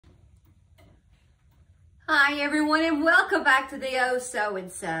Hi everyone and welcome back to the Oh So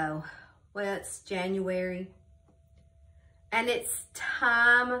and So. Well, it's January and it's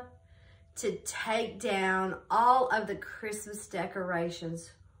time to take down all of the Christmas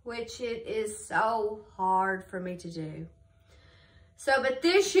decorations, which it is so hard for me to do. But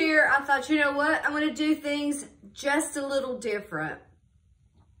this year I thought, you know what? I'm going to do things just a little different.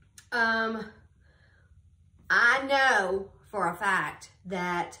 I know for a fact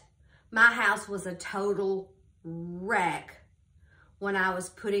that my house was a total wreck when I was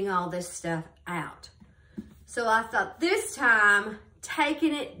putting all this stuff out. So I thought this time,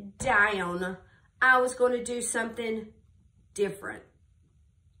 taking it down, I was going to do something different.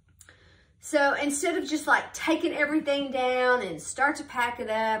 So instead of just like taking everything down and start to pack it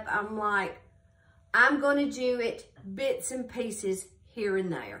up, I'm like, I'm going to do it bits and pieces here and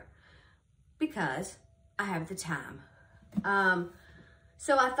there because I have the time.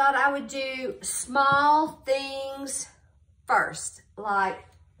 So I thought I would do small things first. Like,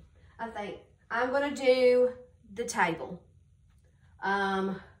 I think I'm gonna do the table.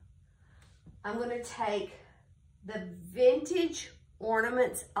 I'm gonna take the vintage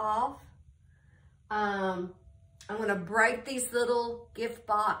ornaments off. I'm gonna break these little gift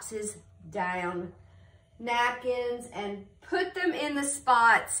boxes down, napkins, and put them in the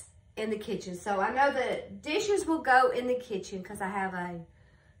spots in the kitchen. So I know the dishes will go in the kitchen because I have a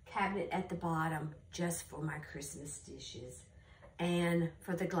cabinet at the bottom just for my Christmas dishes and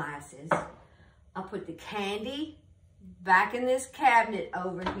for the glasses. I'll put the candy back in this cabinet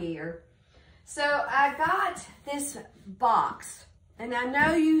over here. So I got this box and I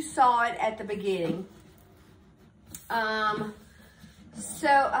know you saw it at the beginning. So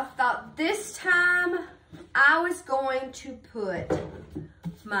I thought this time I was going to put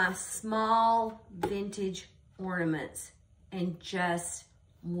my small vintage ornaments in just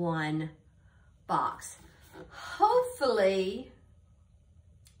one box. Hopefully,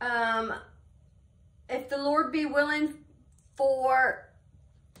 if the Lord be willing for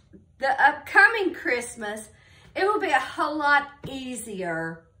the upcoming Christmas, it will be a whole lot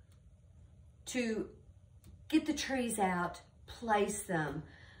easier to get the trees out, place them,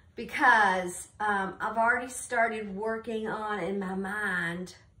 because I've already started working on in my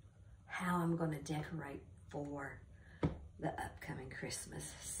mind how I'm going to decorate for the upcoming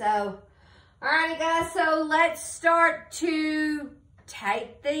Christmas. So, alrighty guys, so let's start to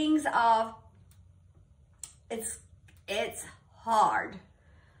take things off. It's hard.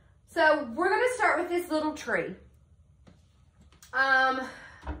 So we're going to start with this little tree. I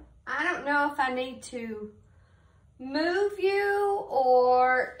don't know if I need to move you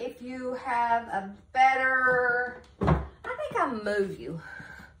or if you have a better, I think I'll move you.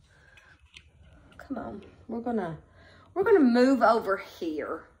 Come on, we're gonna move over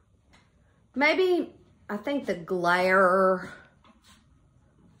here. Maybe, I think the glare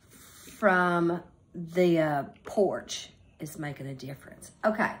from the porch is making a difference.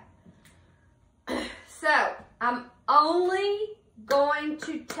 Okay, so I'm only going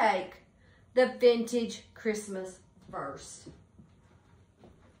to take the vintage Christmas first.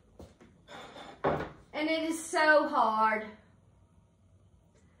 And it is so hard.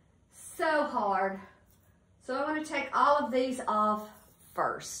 So hard. So I'm going to take all of these off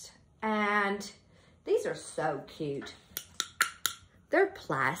first. And these are so cute. They're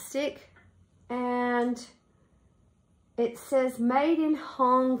plastic. And it says made in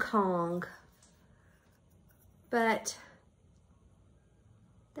Hong Kong. But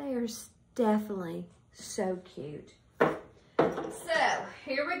they are definitely so cute. So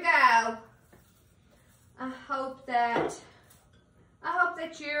here we go. I hope that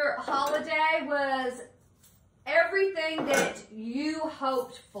your holiday was everything that you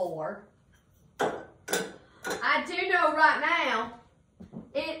hoped for. I do know right now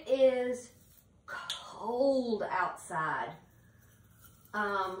it is cold outside.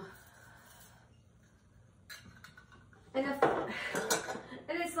 And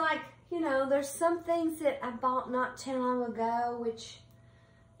it's like, you know, there's some things that I bought not too long ago, which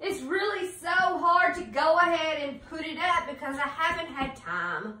it's really so hard to go ahead and put it up because I haven't had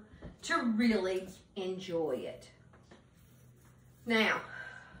time to really enjoy it. Now,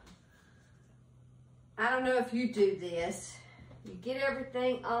 I don't know if you do this. You get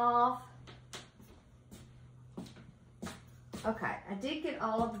everything off. Okay, I did get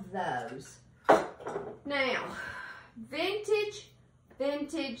all of those. Now, vintage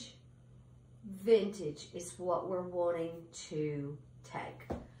is what we're wanting to take.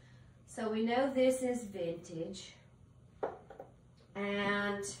 So we know this is vintage,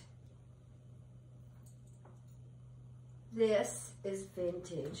 and this is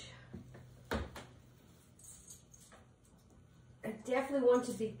vintage. I definitely want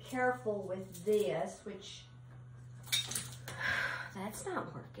to be careful with this, which that's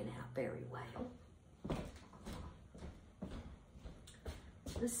not working out very well.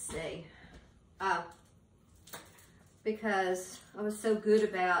 Let's see. Oh, because I was so good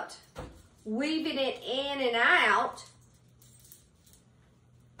about weaving it in and out.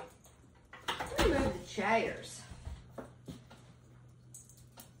 Let me move the chairs.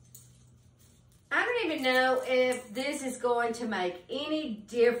 I don't even know if this is going to make any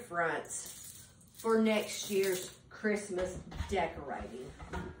difference for next year's Christmas decorating.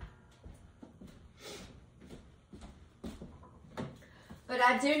 But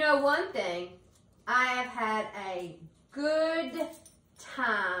I do know one thing. I have had a good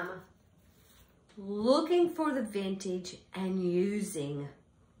time looking for the vintage and using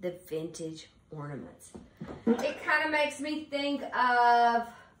the vintage ornaments. It kind of makes me think of,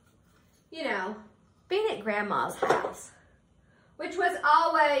 you know, being at Grandma's house, which was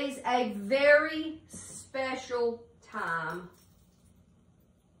always a very special time.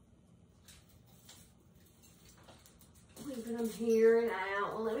 Leaving them here and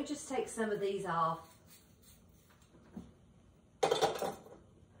out. Well, let me just take some of these off.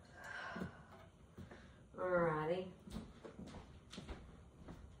 Alrighty.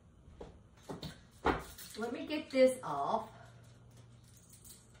 Let me get this off.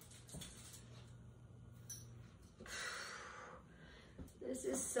 This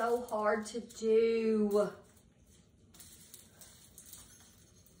is so hard to do.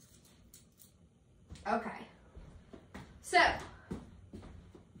 Okay. So,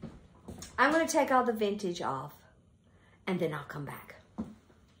 I'm going to take all the vintage off and then I'll come back.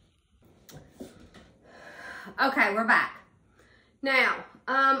 Okay, we're back. Now,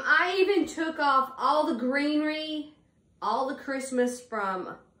 I even took off all the greenery, all the Christmas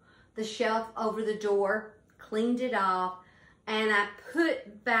from the shelf over the door, cleaned it off, and I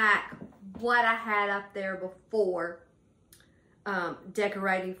put back what I had up there before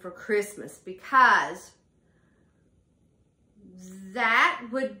decorating for Christmas, because that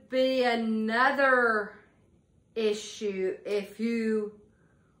would be another issue if you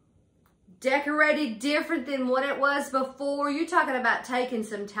decorated different than what it was before. You're talking about taking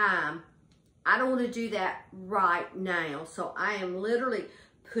some time. I don't want to do that right now. So I am literally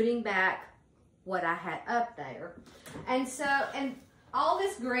putting back what I had up there. And so, and all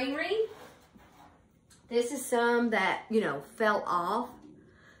this greenery, this is some that, you know, fell off,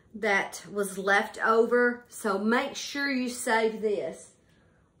 that was left over. So make sure you save this.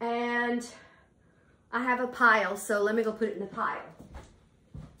 And I have a pile, so let me go put it in the pile.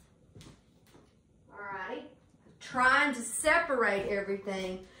 Alrighty. Trying to separate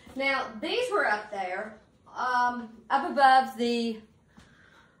everything. Now, these were up there, up above the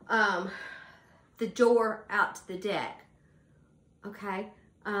door out to the deck. Okay.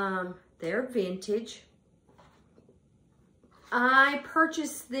 They're vintage. I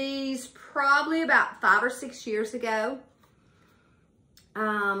purchased these probably about 5 or 6 years ago.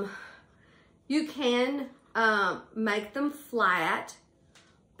 You can make them flat,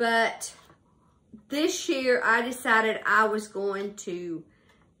 but this year I decided I was going to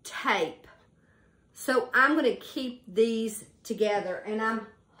tape. So I'm going to keep these together, and I'm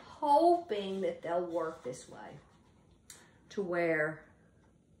hoping that they'll work this way to where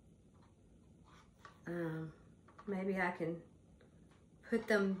maybe I can put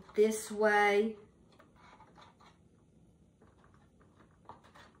them this way.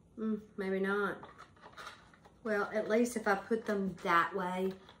 Maybe not. Well, at least if I put them that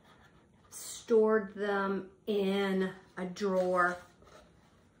way, stored them in a drawer,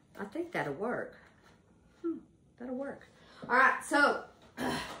 I think that'll work. That'll work. All right, so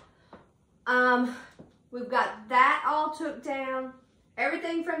we've got that all took down,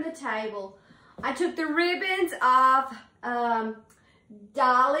 everything from the table. I took the ribbons off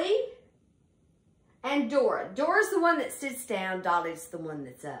Dolly and Dora. Dora's the one that sits down, Dolly's the one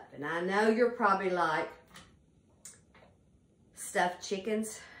that's up. And I know you're probably like, stuffed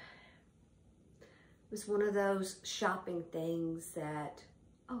chickens. It was one of those shopping things that,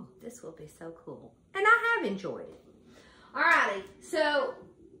 oh, this will be so cool. And I have enjoyed it. Alrighty, so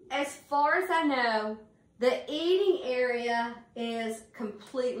as far as I know, the eating area is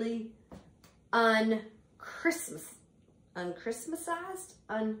completely unchristmasized.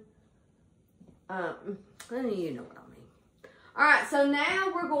 You know what I mean. All right, so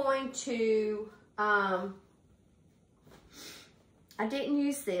now we're going to, I didn't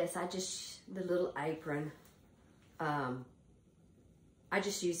use this. The little apron. I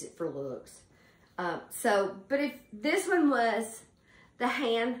just use it for looks. But if this one was, the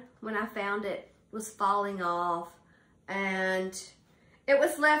hand, when I found it, was falling off, and it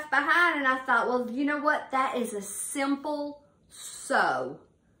was left behind, and I thought, well, you know what? That is a simple sew.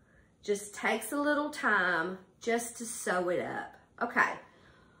 Just takes a little time just to sew it up. Okay.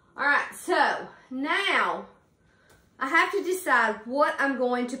 All right, so now I have to decide what I'm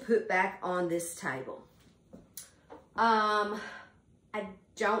going to put back on this table. I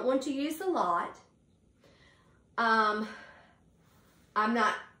don't want to use a lot. I'm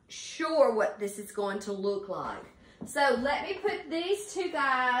not sure what this is going to look like. So let me put these two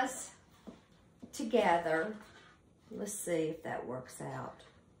guys together. Let's see if that works out.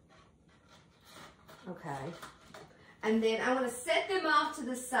 Okay. And then I'm going to set them off to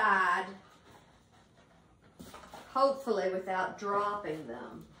the side, hopefully without dropping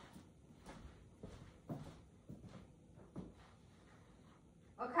them.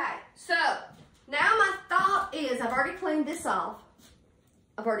 Okay, so now my thought is, I've already cleaned this off.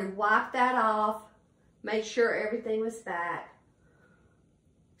 I've already wiped that off, made sure everything was back.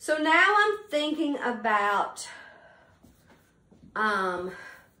 So now I'm thinking about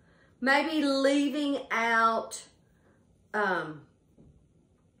maybe leaving out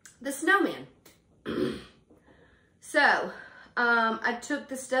the snowman. So I took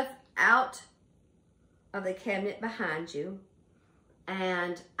the stuff out of the cabinet behind you,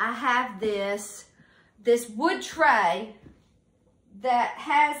 and I have this wood tray that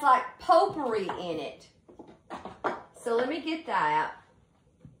has like potpourri in it. So let me get that.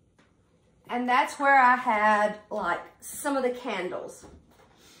 And that's where I had like some of the candles.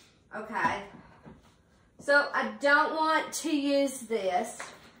 Okay. So I don't want to use this,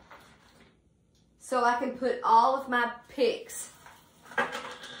 so I can put all of my picks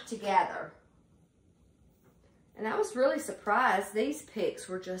together. And I was really surprised. These picks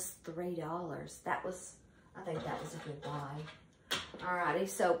were just $3. I think that was a good buy. Alrighty,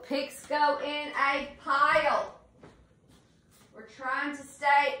 so picks go in a pile. We're trying to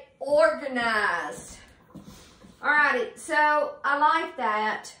stay organized. Alrighty, so I like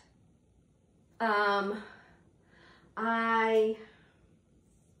that.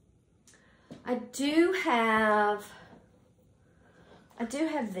 I do have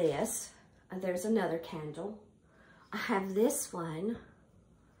this. There's another candle. I have this one.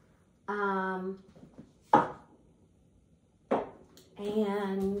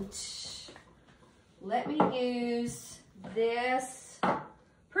 And let me use this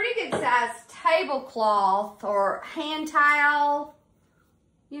pretty good sized tablecloth or hand towel.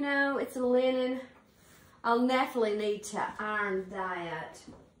 You know, it's a linen. I'll definitely need to iron that.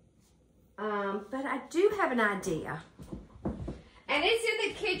 But I do have an idea. And it's in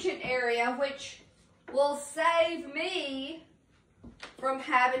the kitchen area, which will save me from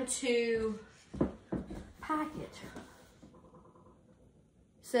having to pack it.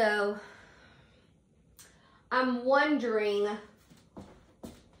 So I'm wondering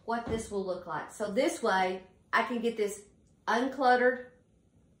what this will look like. So this way I can get this uncluttered,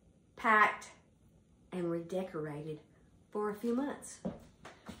 packed, and redecorated for a few months.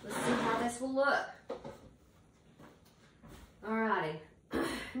 Let's see how this will look. Alrighty.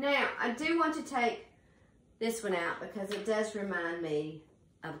 Now, I do want to take this one out because it does remind me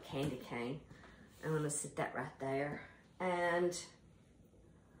of a candy cane. I'm going to sit that right there. And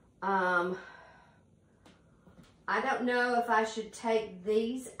I don't know if I should take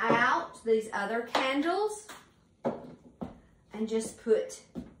these out, these other candles, and just put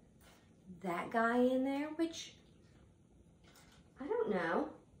that guy in there, which I don't know.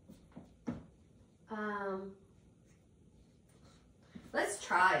 Let's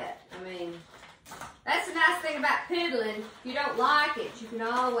try it. I mean, that's the nice thing about piddling. If you don't like it, you can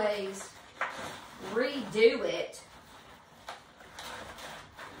always redo it.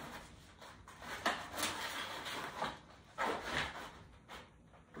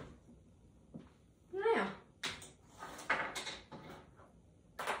 Now,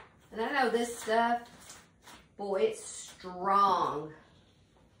 and I know this stuff, boy, it's strong.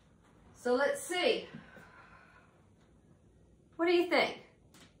 So let's see. What do you think?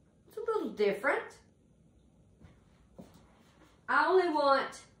 It's a little different. I only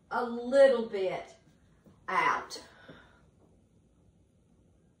want a little bit out.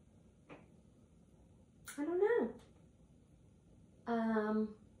 I don't know.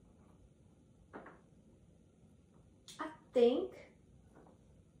 I think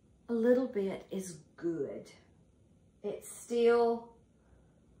a little bit is good. It's still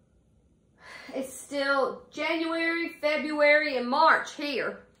January, February, and March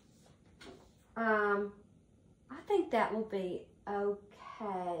here. I think that will be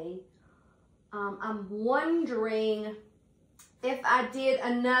okay. I'm wondering if I did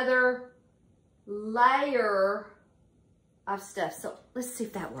another layer of stuff. So let's see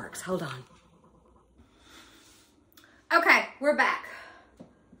if that works. Hold on. Okay, we're back.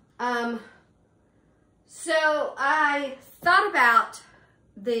 So I thought about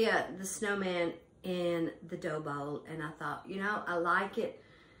the snowman in the dough bowl, and I thought, you know, I like it.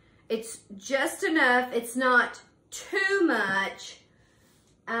 It's just enough. It's not too much.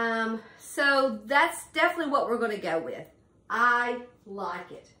 So that's definitely what we're going to go with. I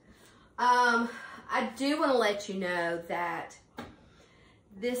like it. I do want to let you know that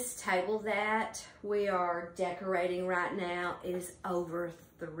this table that we are decorating right now is over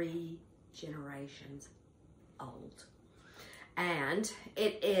 3 generations old. And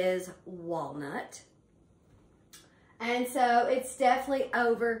it is walnut. And so it's definitely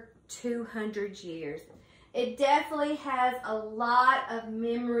over 200 years. It definitely has a lot of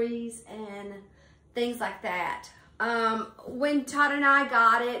memories and things like that. When Todd and I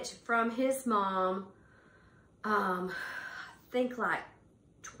got it from his mom, I think like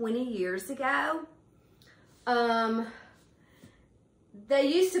 20 years ago, they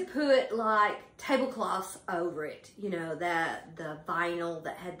used to put like tablecloths over it, you know, the vinyl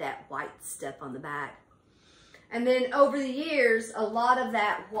that had that white stuff on the back. And then over the years, a lot of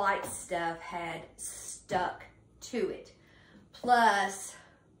that white stuff had stuck to it. Plus,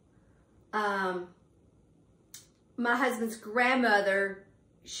 my husband's grandmother,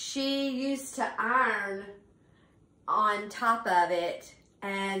 she used to iron on top of it.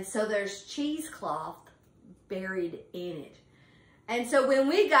 And so there's cheesecloth buried in it. And so when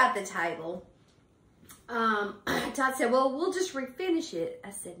we got the table, Todd said, well, we'll just refinish it.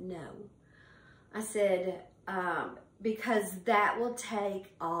 I said, no. I said, because that will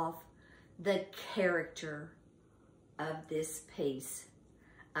take off the character of this piece.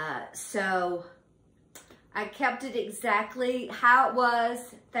 So I kept it exactly how it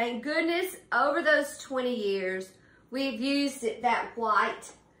was. Thank goodness, over those 20 years, we've used it, that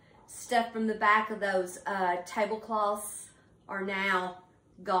white stuff from the back of those tablecloths are now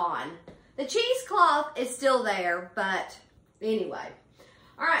gone. The cheesecloth is still there, but anyway.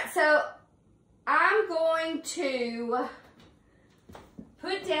 All right, so I'm going to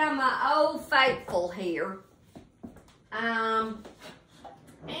put down my Old Faithful here. And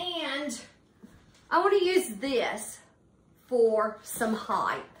I want to use this for some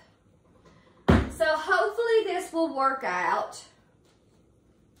hype. So hopefully this will work out.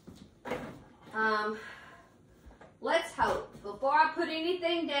 Let's hope. Before I put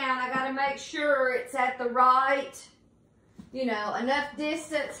anything down, I got to make sure it's at the right, you know, enough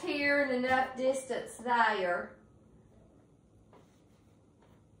distance here and enough distance there.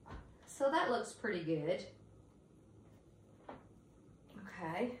 So that looks pretty good.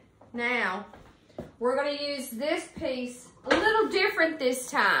 Okay. Now, we're going to use this piece a little different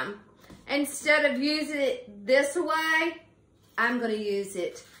this time. Instead of using it this way, I'm going to use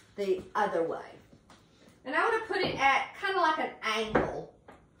it the other way. And I want to put it at kind of like an angle.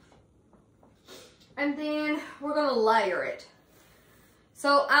 And then we're going to layer it.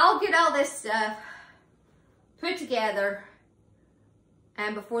 So I'll get all this stuff put together.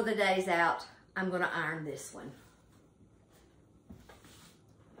 And before the day's out, I'm going to iron this one.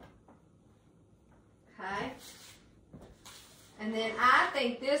 Okay. And then I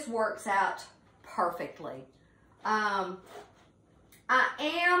think this works out perfectly. I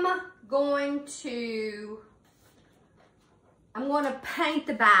am going to paint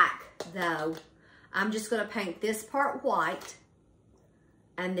the back though. I'm just going to paint this part white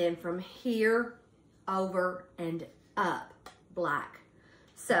and then from here over and up black.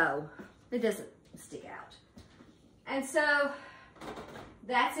 So it doesn't stick out. And so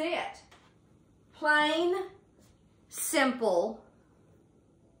that's it. Plain, simple,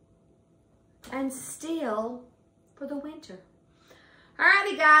 and still for the winter.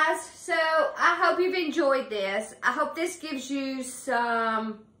 Alrighty guys, so I hope you've enjoyed this. I hope this gives you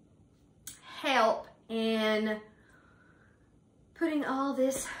some help in putting all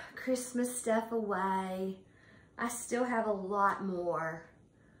this Christmas stuff away. I still have a lot more.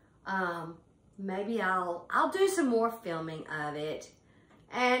 Maybe I'll do some more filming of it.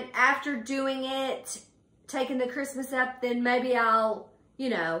 And after doing it, taking the Christmas up, then maybe I'll, you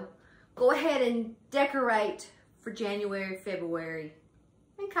know, go ahead and decorate for January, February,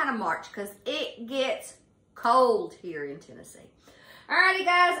 and kind of March, because it gets cold here in Tennessee. Alrighty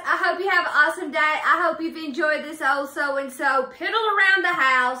guys, I hope you have an awesome day. I hope you've enjoyed this old so-and-so. Piddle around the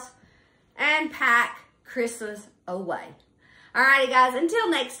house and pack Christmas away. Alrighty guys, until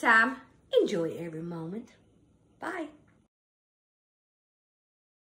next time, enjoy every moment. Bye.